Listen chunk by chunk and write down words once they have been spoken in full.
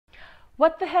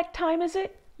What the heck time is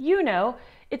it? You know,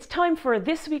 it's time for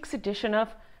this week's edition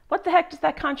of What the Heck Does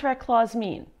That Contract Clause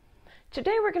Mean?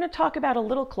 Today we're going to talk about a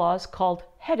little clause called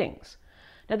headings.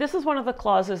 Now this is one of the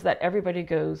clauses that everybody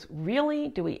goes, really?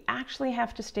 Do we actually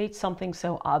have to state something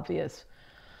so obvious?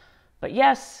 But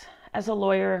yes, as a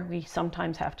lawyer, we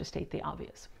sometimes have to state the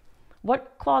obvious.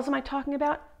 What clause am I talking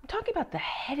about? I'm talking about the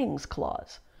headings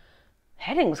clause.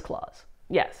 Headings clause,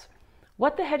 yes.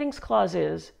 What the headings clause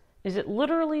is it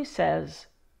literally says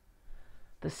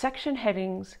the section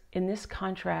headings in this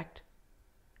contract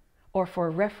are for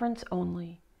reference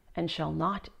only and shall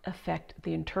not affect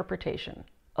the interpretation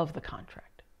of the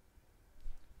contract.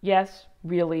 Yes,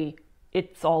 really,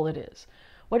 it's all it is.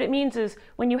 What it means is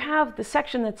when you have the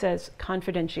section that says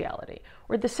confidentiality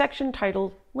or the section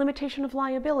titled limitation of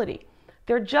liability,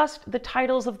 they're just the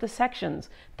titles of the sections.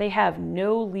 They have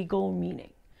no legal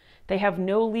meaning. They have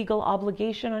no legal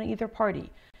obligation on either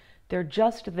party. They're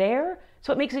just there,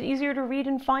 so it makes it easier to read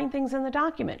and find things in the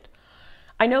document.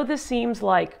 I know this seems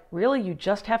like, really, you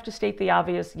just have to state the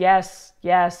obvious. Yes,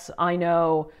 I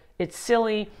know, it's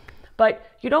silly, but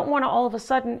you don't want to all of a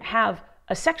sudden have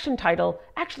a section title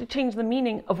actually change the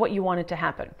meaning of what you want it to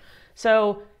happen.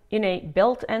 So in a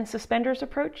belt and suspenders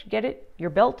approach, get it? Your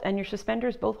belt and your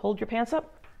suspenders both hold your pants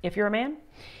up, if you're a man.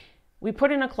 We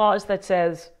put in a clause that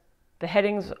says the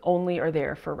headings only are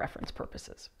there for reference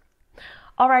purposes.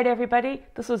 All right, everybody,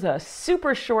 this was a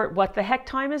super short what the heck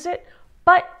time is it?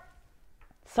 But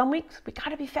some weeks we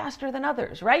gotta be faster than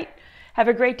others, right? Have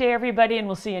a great day, everybody, and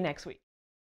we'll see you next week.